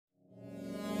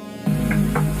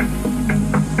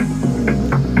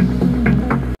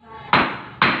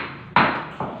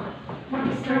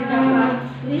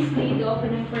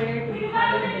opening prayer to be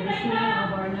followed by the singing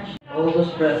of our national. All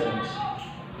those present,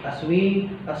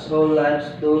 as all lives,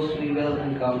 those we will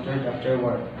encounter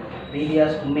afterward, lead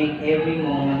us to make every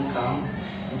moment count.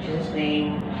 In Jesus'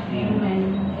 name, amen.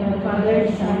 Amen. In the Father,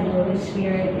 the Son, and the Holy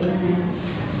Spirit.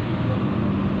 Amen.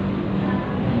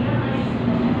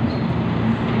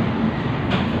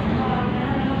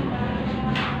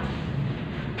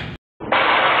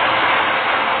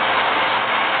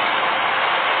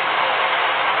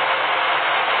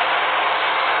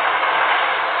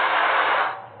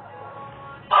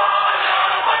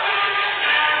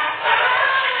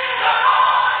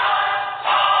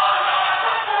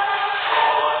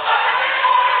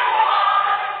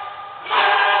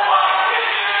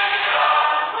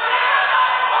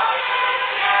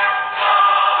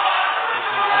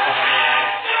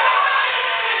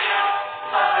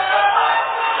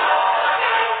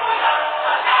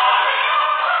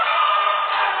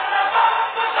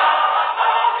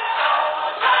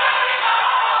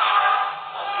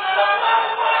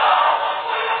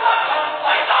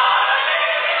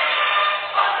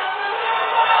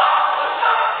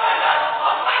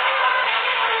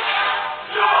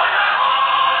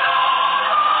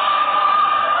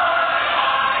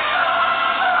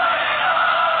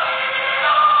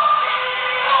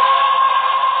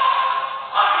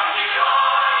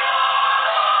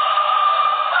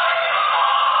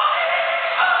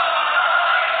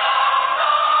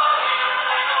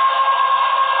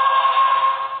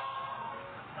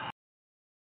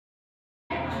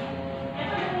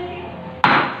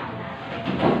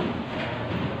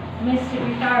 Ms.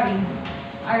 Secretary,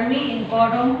 are we in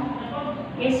quorum?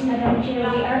 Yes, Madam Chair,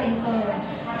 we are in quorum.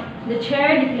 The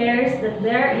Chair declares that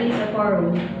there is a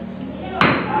quorum.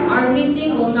 Our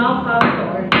meeting will now come to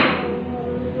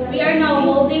order. We are now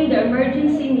holding the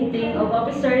emergency meeting of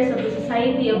officers of the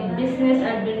Society of Business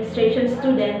Administration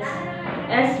Students,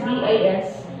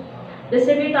 SBAS. The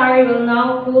Secretary will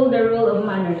now call the roll of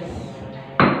manners.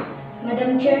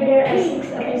 Madam Chair, there are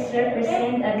 6 officers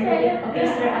present and 1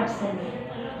 officer absent.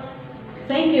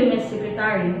 Thank you, Ms.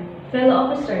 Secretary. Fellow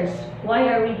officers, why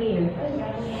are we here?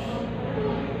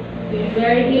 We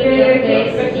are here to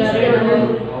exercise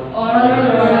the honor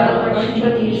our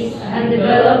opportunities and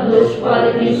develop those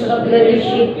qualities of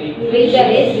leadership which the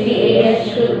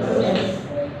SBAS should possess.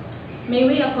 May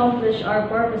we accomplish our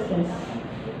purposes.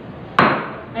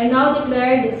 I now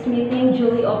declare this meeting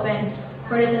duly opened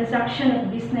for the transaction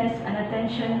of business and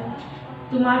attention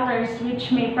to matters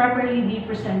which may properly be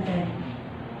presented.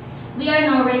 We are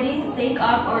now ready to take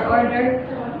up our order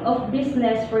of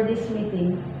business for this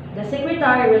meeting. The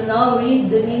Secretary will now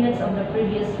read the minutes of the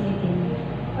previous meeting.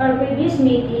 Our previous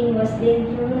meeting was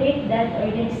then concluded that our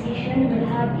organization will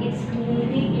have its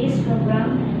community-based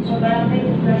program for rapid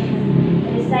depression.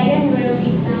 The design where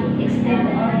we can extend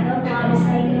our help to the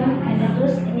asylum and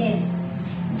those in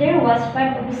need. There was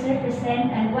 5 officers present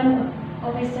and 1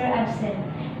 officer absent.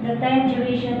 The time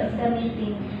duration of the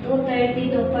meeting,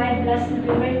 2:30 to 5 last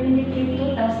November 23,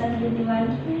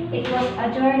 2021. It was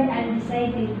adjourned and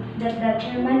decided that the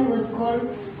chairman would call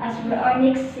as for our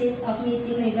next set of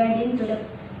meeting regarding to the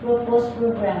proposed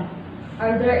program.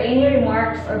 Are there any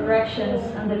remarks or corrections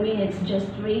on the minutes just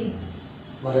read?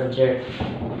 Madam Chair,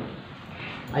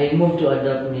 I move to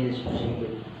adopt minutes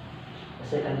proceeded. A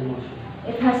second motion.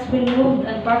 It has been moved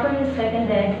and properly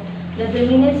seconded that the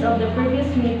minutes of the previous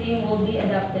meeting will be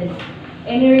adopted.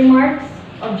 Any remarks,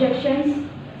 objections?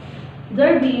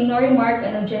 There being no remark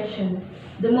and objection,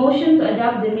 the motion to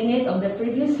adopt the minute of the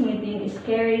previous meeting is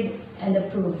carried and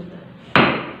approved.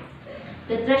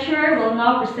 The Treasurer will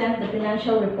now present the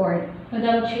financial report.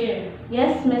 Madam Chair,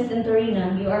 Yes, Ms.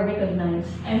 Entorina, you are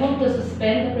recognized. I move to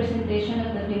suspend the presentation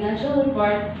of the financial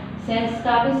report since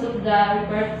copies of the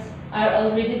reports are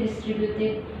already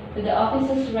distributed to the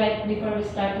officers right before we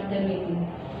started the meeting.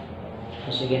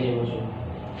 Second motion.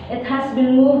 It has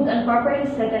been moved and properly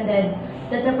seconded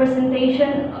that the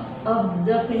presentation of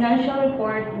the financial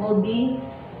report will be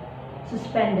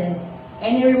suspended.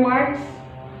 Any remarks?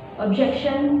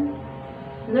 Objection?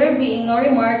 There being no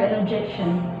remark and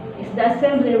objection, is the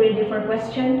Assembly ready for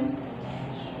question?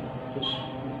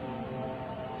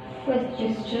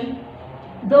 Question.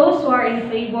 Those who are in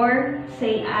favor,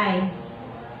 say aye.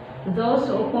 Those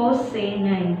who oppose, say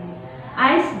nay.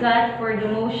 Ayes got for the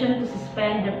motion to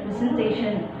suspend the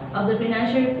presentation of the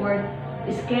financial report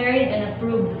is carried and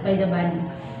approved by the body.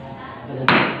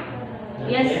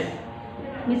 Yes,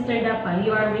 Mr. Dapa,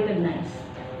 you are recognized.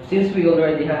 Since we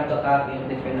already have the copy of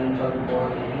the financial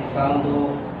report and we found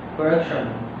no correction,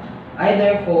 I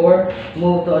therefore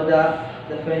move to adopt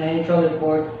the financial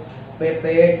report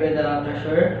prepared by the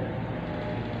Treasurer.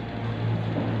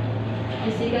 I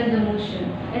second the motion.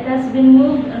 It has been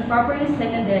moved and properly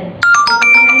seconded that the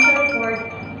financial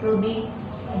report will be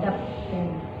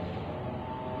adopted.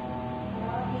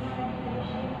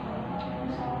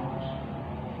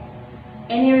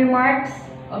 Any remarks,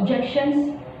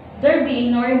 objections? There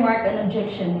being no remark and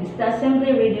objection, is the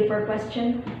assembly ready for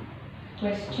question?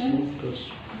 Question?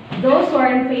 Those who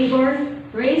are in favor,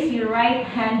 raise your right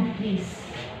hand, please.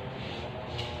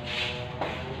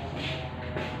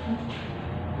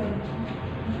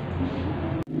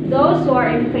 Those who are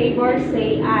in favor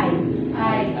say aye.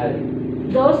 Aye.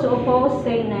 Those who oppose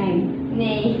say nay.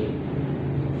 Nay.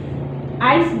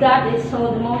 Ayes got it, so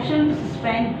the motion to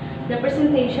suspend the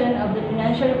presentation of the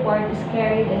financial report is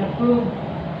carried and approved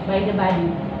by the body.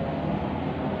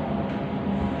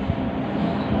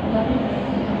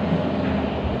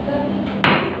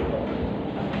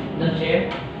 The Chair,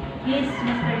 Please,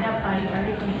 Mr. Dapay, are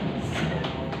you confused?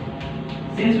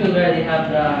 since we already have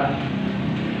the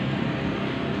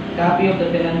copy of the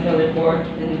financial report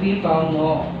and we found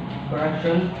no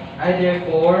correction, I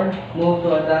therefore move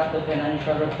to adopt the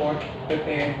financial report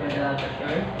prepared by the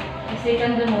Treasurer. I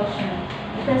second the motion.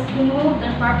 It has been moved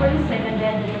and properly seconded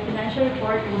that the financial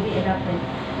report will be adopted.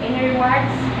 Any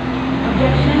remarks,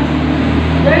 objections?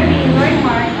 There being no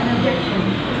remark and objection,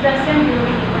 is the assembly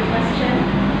ready for question?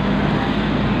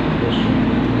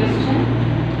 Question?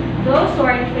 Those who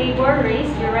are in favor, raise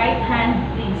your right hand,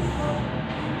 please.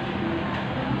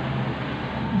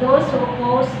 Those who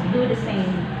oppose, do the same.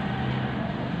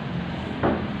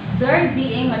 There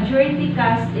being majority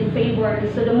cast in favor,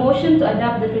 so the motion to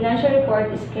adopt the financial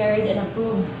report is carried and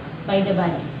approved by the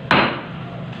body.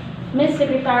 Ms.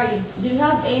 Secretary, do you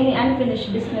have any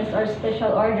unfinished business or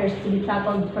special orders to be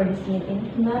tackled for this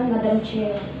meeting? None, Madam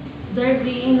Chair. There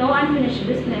being no unfinished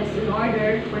business in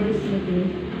order for this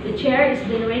meeting, the Chair is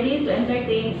then ready to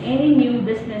entertain any new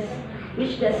business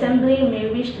which the Assembly may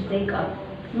wish to take up.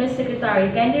 Ms.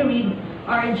 Secretary, kindly read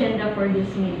our agenda for this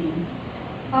meeting.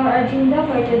 Our agenda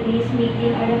for today's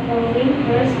meeting are the following.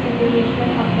 First, evaluation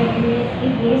of the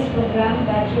community-based program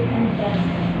budget and debt.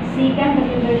 Second,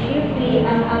 the membership fee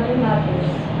and other matters.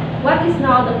 What is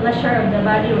now the pleasure of the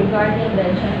body regarding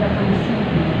the agenda for this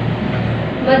meeting?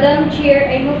 Madam Chair,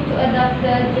 I move to adopt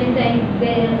the agenda in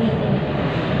the meeting.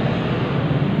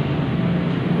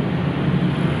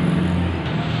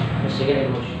 I second the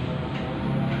motion.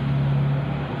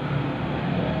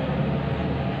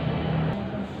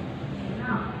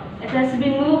 It has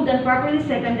been moved and properly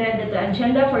seconded that the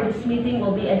agenda for this meeting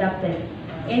will be adopted.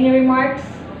 Any remarks,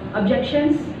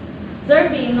 objections? There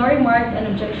being no remark and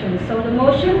objections, so the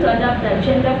motion to adopt the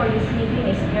agenda for this meeting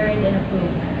is carried and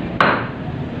approved.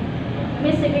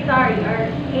 Ms. Secretary, are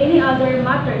any other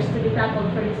matters to be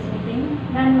tackled for this meeting?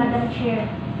 None, Madam Chair.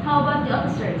 How about the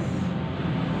officers?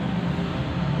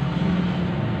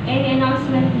 Any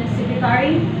announcement, Ms.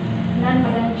 Secretary? None,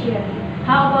 Madam Chair.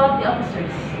 How about the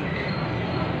officers?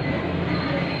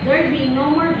 There being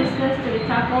no more business to be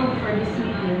tackled for this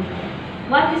meeting,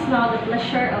 what is now the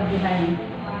pleasure of the body?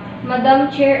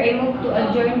 Madam Chair, I move to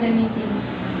adjourn the meeting.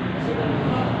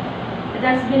 It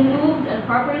has been moved and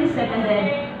properly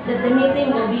seconded that the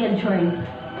meeting will be adjourned.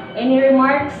 Any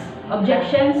remarks,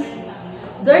 objections?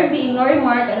 There being no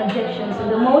remark and objections, so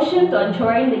the motion to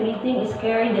adjourn the meeting is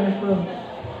carried and approved.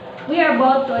 We are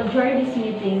about to adjourn this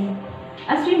meeting.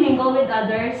 As we mingle with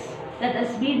others, let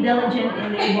us be diligent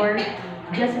in labor,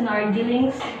 just in our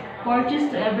dealings,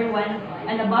 courteous to everyone,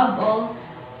 and above all,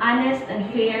 honest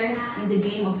and fair in the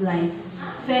game of life.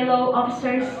 Fellow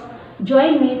officers,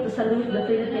 join me to salute the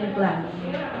Philippine flag.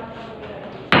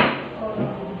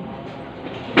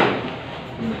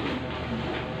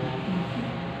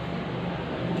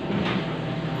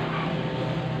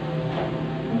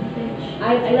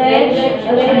 I pledge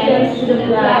allegiance to the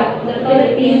flag of the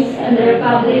Philippines and the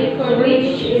republic for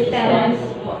which it stands,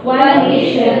 one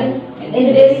nation,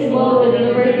 indivisible, with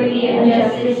liberty and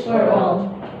justice for all.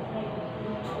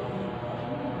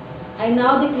 I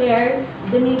now declare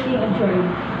the meeting adjourned.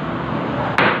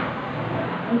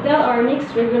 Until our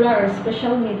next regular or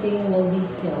special meeting will be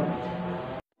held.